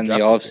they're gonna be at the in the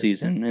draft off this year.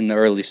 season, in the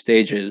early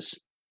stages,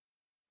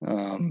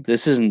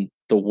 this isn't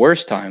the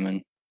worst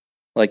timing.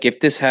 Like if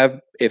this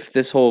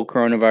whole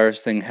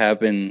coronavirus thing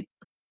happened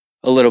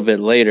a little bit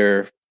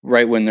later,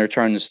 right when they're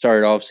trying to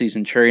start off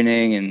season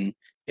training and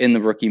in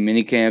the rookie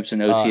mini camps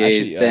and OTAs,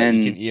 Actually,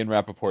 then Ian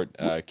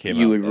Rappaport came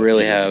you out would a few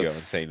really days have ago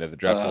and saying that the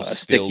draft will a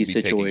still sticky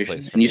be taking place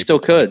situation, and from you still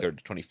April could 23rd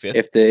to 25th,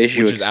 if the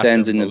issue which is after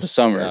extends into the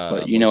summer.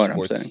 But you know most what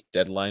I'm saying. sports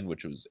deadline,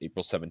 which was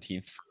April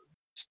 17th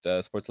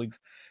for sports leagues.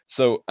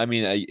 So, I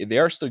mean, they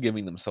are still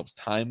giving themselves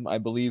time, I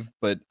believe,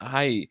 but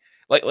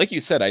like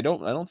you said, I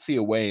don't see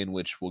a way in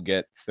which we'll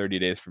get 30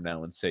 days from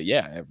now and say,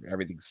 yeah,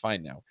 everything's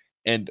fine now.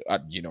 And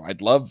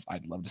I'd love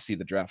to see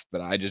the draft,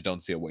 but I just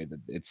don't see a way that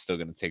it's still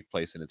going to take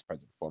place in its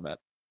present format.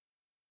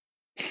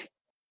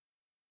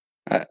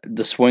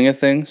 The swing of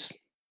things,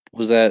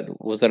 was that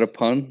a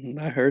pun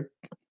I heard?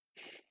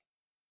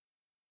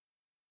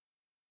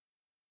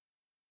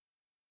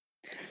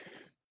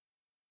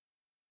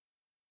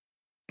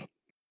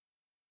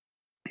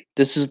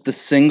 This is the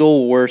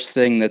single worst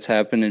thing that's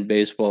happened in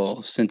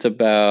baseball since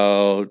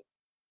about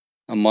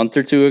a month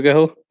or 2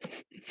 ago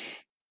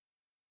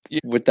Yeah,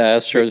 with the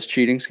but Astros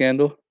cheating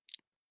scandal.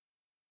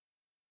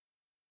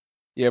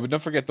 yeah, but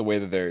don't forget the way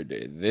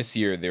that this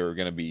year they were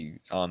going to be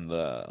on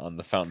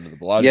the fountain of the Yeah,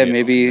 Bellagio, and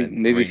maybe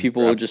then maybe bring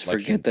people will draft just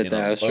forget selection that in the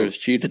on the boat. Astros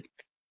cheated.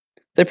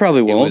 They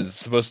probably It won't, was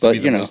supposed to be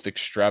but the you know. most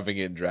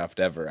extravagant draft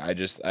ever.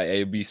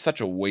 It'd be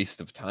such a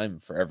waste of time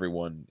for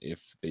everyone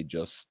if they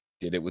just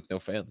did it with no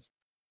fans.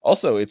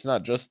 Also, it's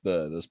not just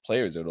those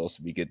players; it would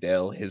also be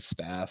Goodell, his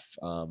staff,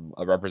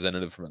 a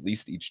representative from at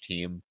least each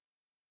team.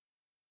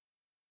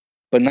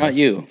 But You know, not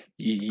you.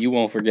 You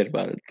won't forget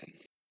about it.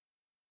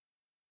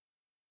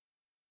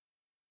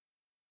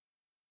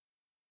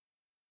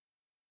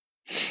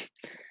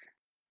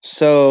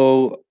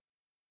 So,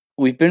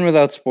 we've been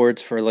without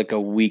sports for like a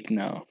week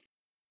now.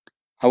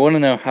 I want to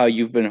know how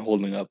you've been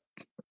holding up.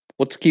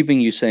 What's keeping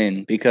you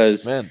sane?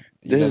 Because man,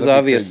 this is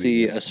that'd be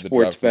crazy obviously if a the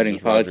sports draft was betting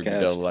just Roger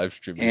Goodell podcast, live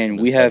streaming from and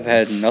his we have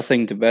bedroom. had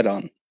nothing to bet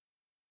on.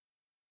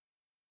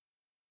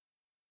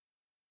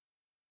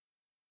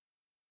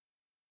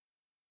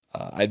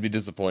 I'd be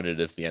disappointed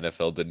if the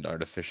NFL didn't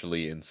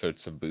artificially insert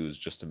some booze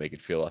just to make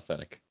it feel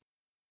authentic.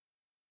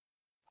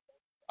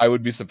 I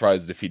would be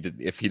surprised if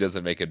he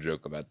doesn't make a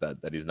joke about that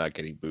he's not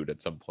getting booed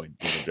at some point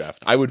in the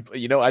draft.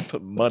 I'd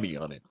put money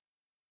on it.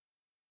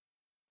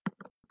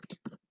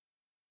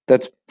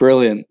 That's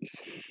brilliant.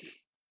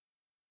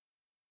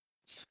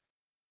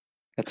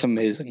 That's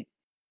amazing.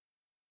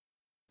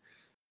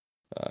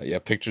 Yeah,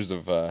 pictures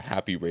of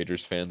happy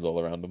Raiders fans all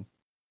around him.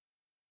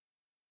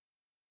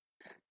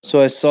 So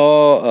I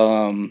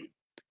saw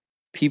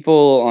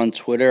people on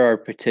Twitter are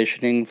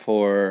petitioning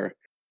for.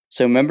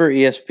 So remember,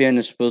 ESPN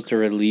is supposed to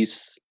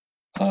release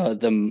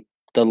the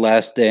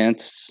Last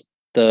Dance,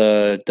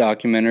 the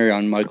documentary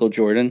on Michael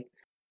Jordan.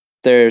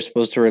 They're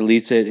supposed to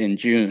release it in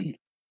June.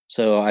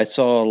 So I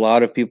saw a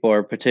lot of people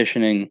are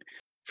petitioning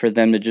for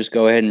them to just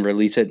go ahead and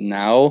release it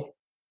now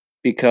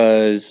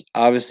because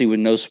obviously with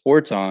no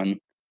sports on,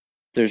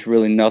 there's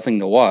really nothing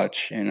to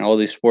watch, and all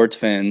these sports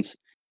fans.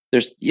 I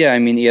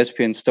mean,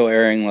 ESPN's still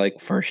airing like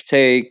First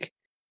Take,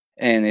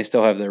 and they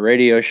still have their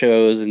radio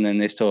shows, and then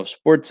they still have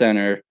Sports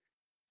Center.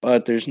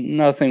 but there's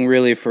nothing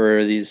really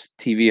for these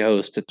TV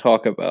hosts to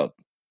talk about.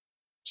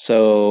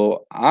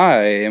 So I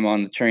am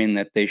on the train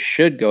that they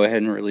should go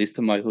ahead and release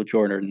the Michael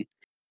Jordan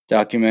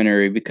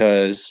documentary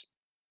because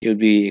it would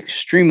be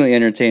extremely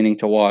entertaining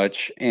to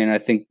watch, and I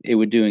think it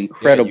would do Yeah, you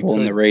incredible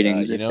in the could,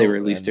 ratings if they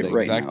released and it the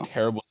right exact now.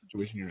 terrible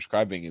situation you're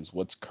describing is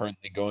what's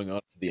currently going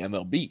on for the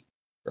MLB,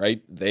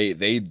 right?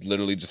 They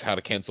literally just had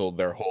to cancel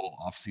their whole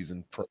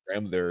off-season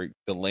program. They're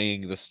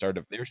delaying the start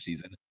of their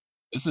season.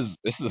 This is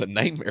a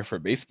nightmare for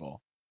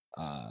baseball.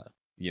 Uh,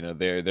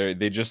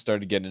 they just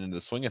started getting into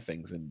the swing of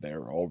things, and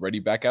they're already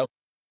back out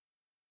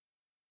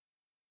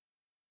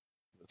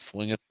the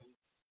swing of things.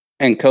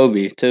 And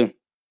Kobe too.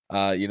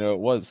 It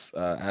was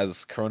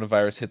as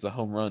coronavirus hits a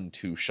home run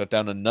to shut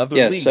down another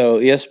Yeah, league, so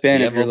ESPN,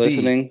 the if you're MLB.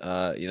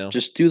 listening,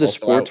 just do the Also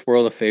out. sports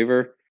world a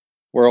favor.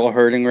 We're all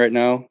hurting right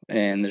now,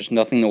 and there's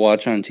nothing to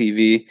watch on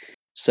TV.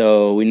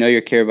 So we know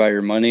you care about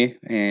your money,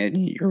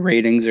 and your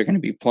ratings are going to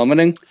be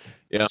plummeting.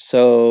 Yeah.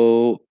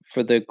 So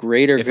for the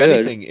greater If good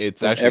anything,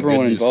 it's of actually good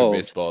everyone news for involved,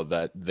 baseball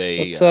that they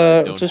let's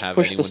don't just have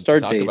push the anyone to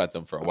start talk date about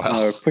them for a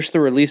while. or push the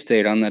release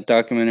date on that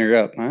documentary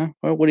up, huh?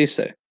 Well, what do you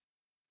say?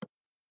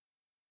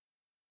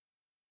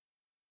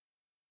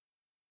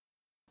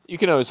 You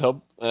can always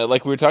hope.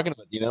 Like we were talking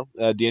about,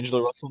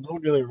 D'Angelo Russell. No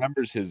one really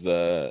remembers his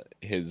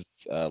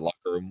locker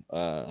room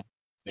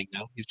thing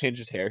now. He's changed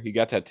his hair. He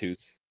got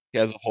tattoos. He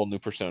has a whole new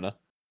persona,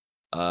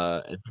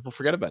 and people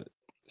forget about it.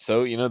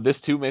 So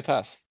this too may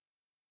pass.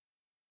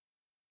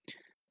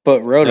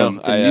 But No,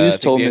 Rodham, the I news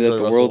think told me that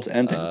D'Angelo the world's Russell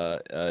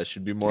ending,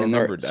 should be more and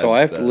there. remembered So as I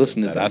have to the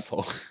listen to that them.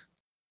 asshole.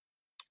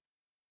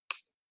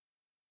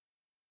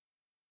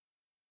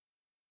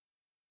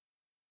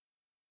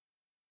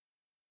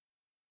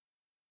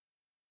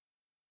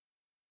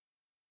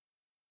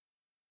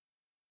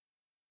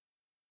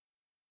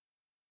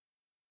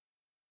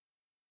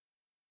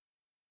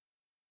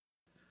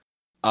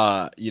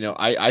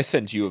 I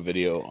sent you a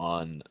video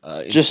on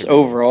Just Instagram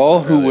overall,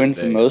 who earlier wins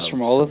the today most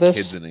from of all of some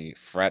kids this? in a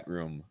frat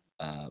room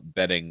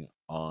betting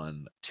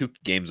on two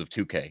games of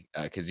 2K.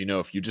 Because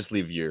if you just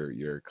leave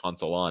your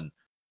console on,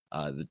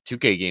 the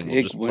 2K game will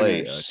Big just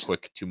play a winners.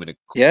 quick 2-minute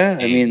Yeah,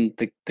 I game. mean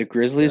the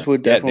Grizzlies Yeah,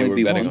 would yeah, they definitely were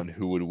be betting one. on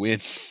who would win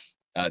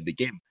the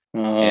game,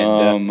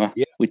 and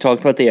yeah, We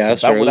talked about the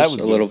it's about what I Astros was a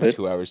doing little for bit.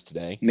 2 hours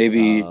today.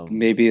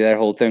 Maybe that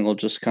whole thing will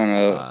just kind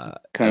of I've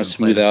been playing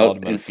smooth a solid out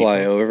amount and of fly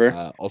FIFA.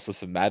 over. Also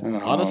some Madden.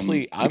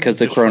 Honestly, I'm Because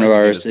the just trying to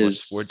get as coronavirus much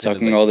is sports in as I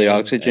sucking all the can, and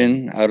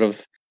oxygen out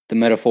of the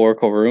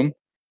metaphorical room.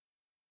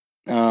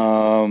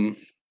 Um,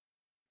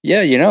 yeah,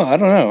 I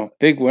don't know.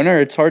 Big winner.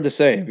 It's hard to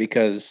say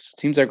because it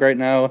seems like right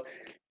now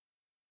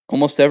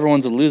almost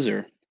everyone's a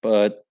loser.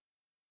 But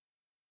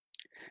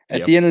at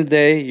yep. the end of the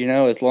day,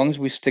 as long as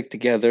we stick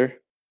together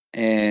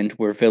and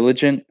we're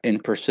vigilant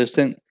and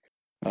persistent,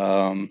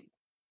 um,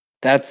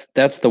 that's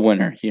the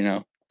winner.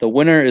 The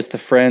winner is the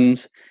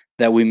friends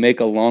that we make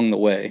along the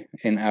way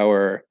in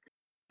our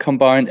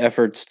combined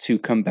efforts to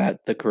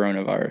combat the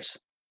coronavirus.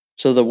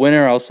 So the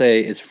winner, I'll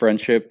say, is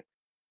friendship,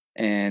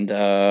 and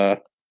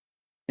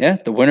yeah,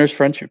 the winner is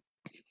friendship.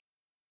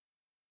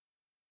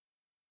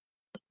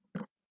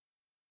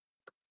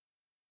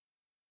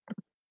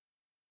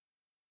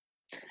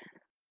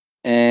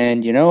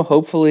 And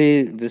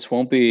hopefully this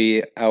won't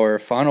be our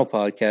final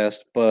podcast,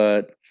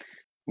 but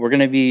we're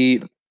gonna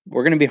be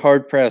we're gonna be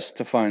hard pressed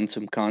to find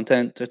some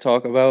content to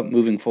talk about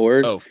moving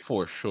forward. Oh,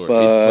 for sure. It's like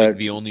But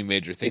the only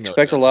major thing that would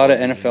be expect a on lot of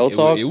television. NFL It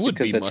talk would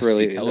because be that's must-see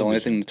really the only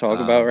thing television, to talk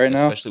about right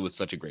now. especially with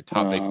such a great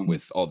topic, Um,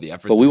 with all the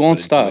effort but that we are put won't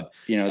into it. stop.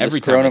 This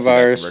Every time I see that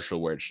coronavirus,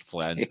 commercial where it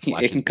it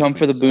flashes can come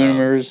for between, the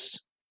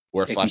boomers,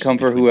 where it it can flashes come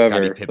for between Scottie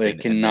whoever, but it Pippen and then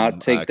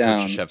cannot take Coach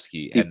down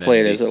Krzyzewski, the and then Play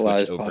It they As It switch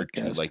Lies over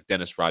to podcast. like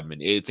Dennis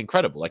Rodman. It's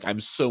incredible. Like I'm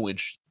so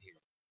interested,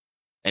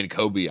 and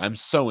Kobe. I'm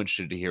so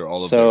interested to hear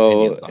all of their So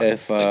opinions on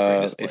if the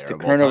greatest if player the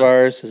of all time.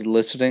 coronavirus is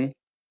listening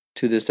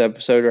to this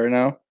episode right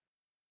now,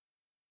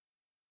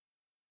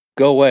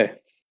 go away.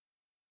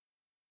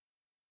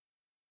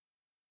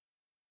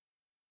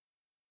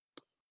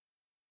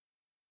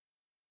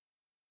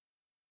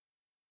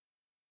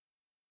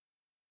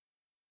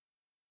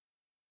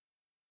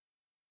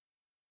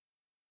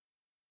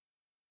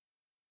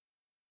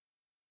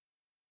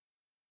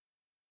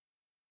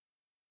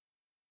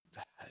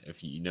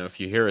 If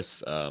you hear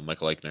us,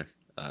 Michael Eichner,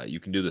 you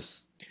can do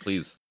this,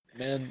 please,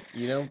 man.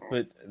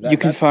 But You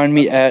can that's find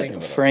me that's the thing at about all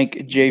this. Frank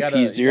You gotta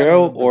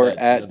JP0 remember or that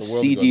at the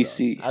world goes on.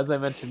 CDC. As I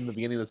mentioned in the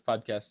beginning of this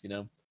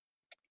podcast,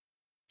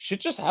 shit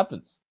just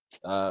happens.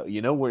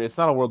 Where it's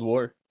not a world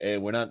war.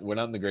 We're not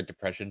in the Great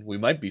Depression. We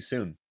might be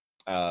soon,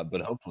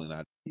 but hopefully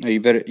not. No, you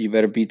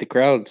better beat the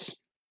crowds.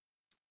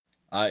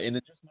 And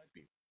it just might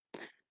be.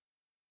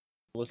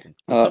 Listen,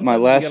 but My sometimes you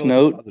gotta last look at the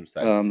note positive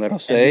side. that I'll And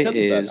say because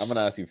of that, I'm is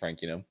gonna ask you, Frank.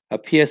 a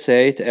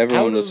PSA to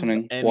everyone Out of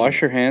listening: wash anyone,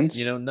 your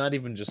hands, not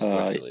even just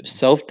sports related,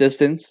 self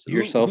distance who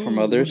yourself from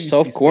who who do others, you see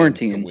self stands to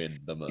quarantine win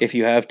the if most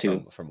you have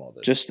to. from all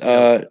this? Just Throw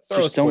a don't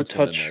sports one in there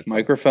touch at some point, but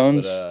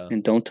microphones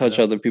and don't touch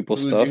other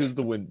people's stuff. who's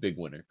the big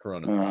winner?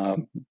 Coronavirus.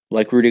 Uh,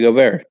 like Rudy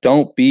Gobert.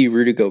 Don't be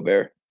Rudy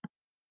Gobert.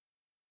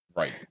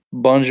 Right.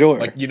 Bonjour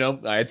Like,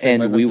 I'd say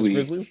my and oui Memphis oui.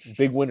 Grizzlies,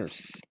 big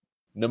winners.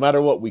 No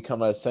matter what, we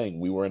come out saying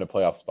we were in a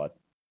playoff spot.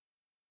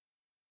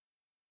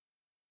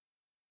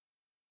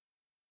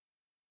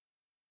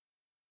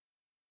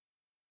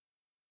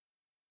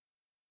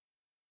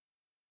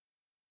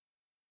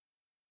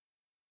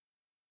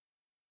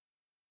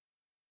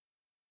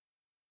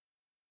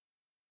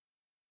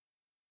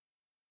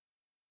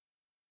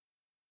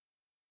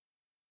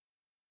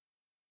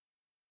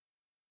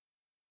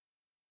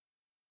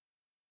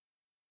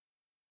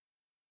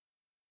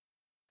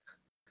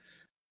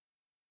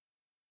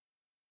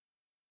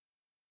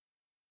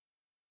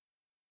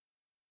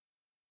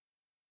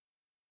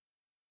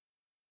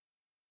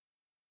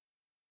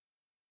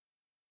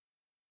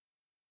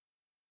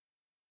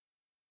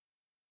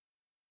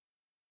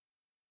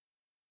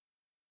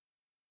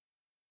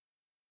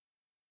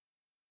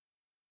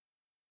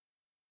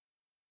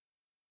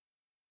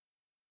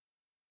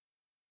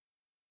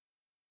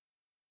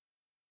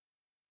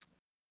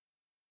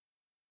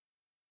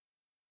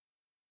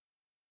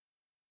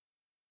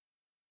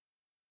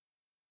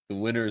 The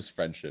winner is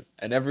friendship.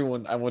 And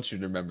everyone, I want you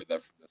to remember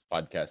that from this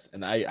podcast.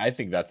 And I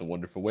think that's a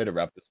wonderful way to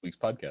wrap this week's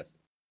podcast.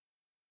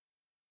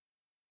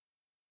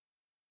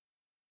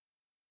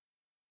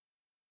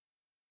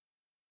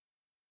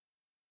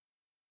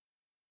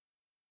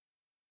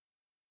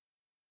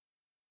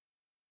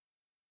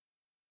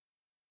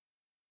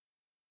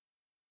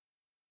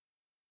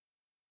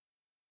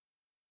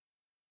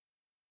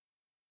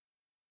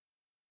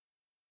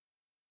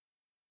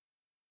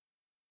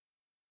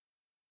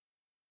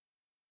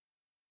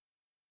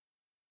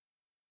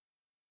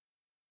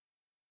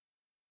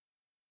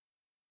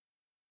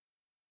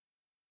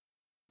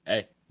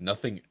 Hey,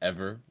 nothing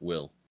ever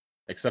will.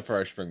 Except for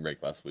our spring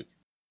break last week.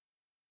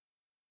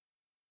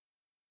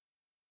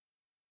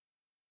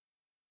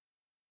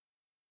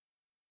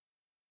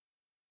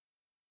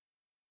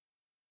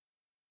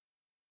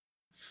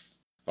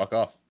 Fuck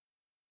off.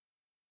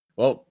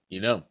 Well,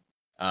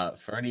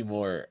 for any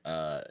more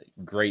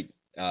great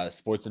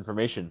sports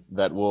information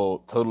that will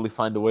totally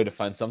find a way to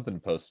find something to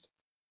post,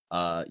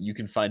 you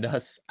can find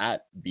us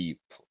at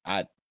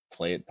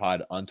Play It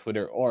Pod on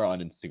Twitter or on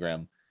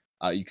Instagram.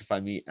 You can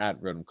find me at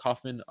Rodham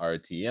Kaufman,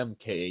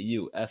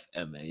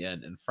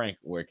 RTMKAUFMAN. And Frank,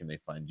 where can they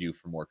find you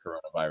for more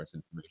coronavirus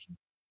information?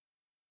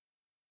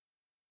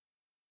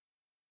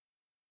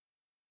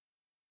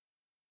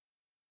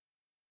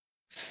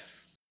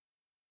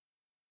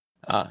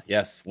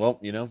 Yes. Well,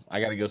 I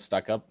gotta go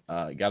stock up.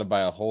 Gotta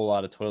buy a whole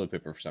lot of toilet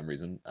paper for some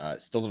reason.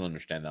 Still don't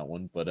understand that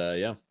one, but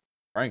yeah.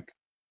 Frank,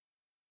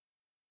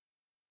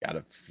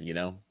 gotta, you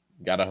know,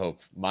 gotta hope.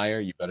 Meyer,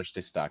 you better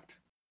stay stocked.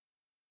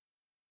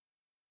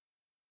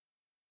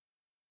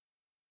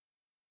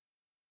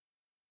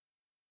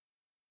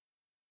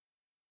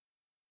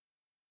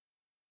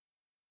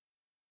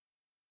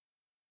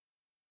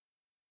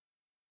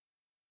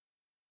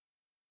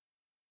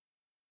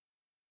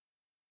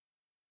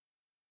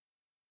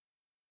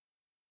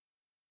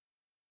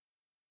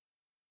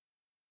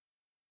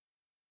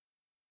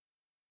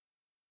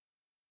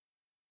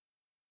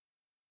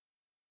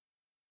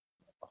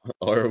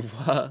 Au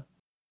revoir.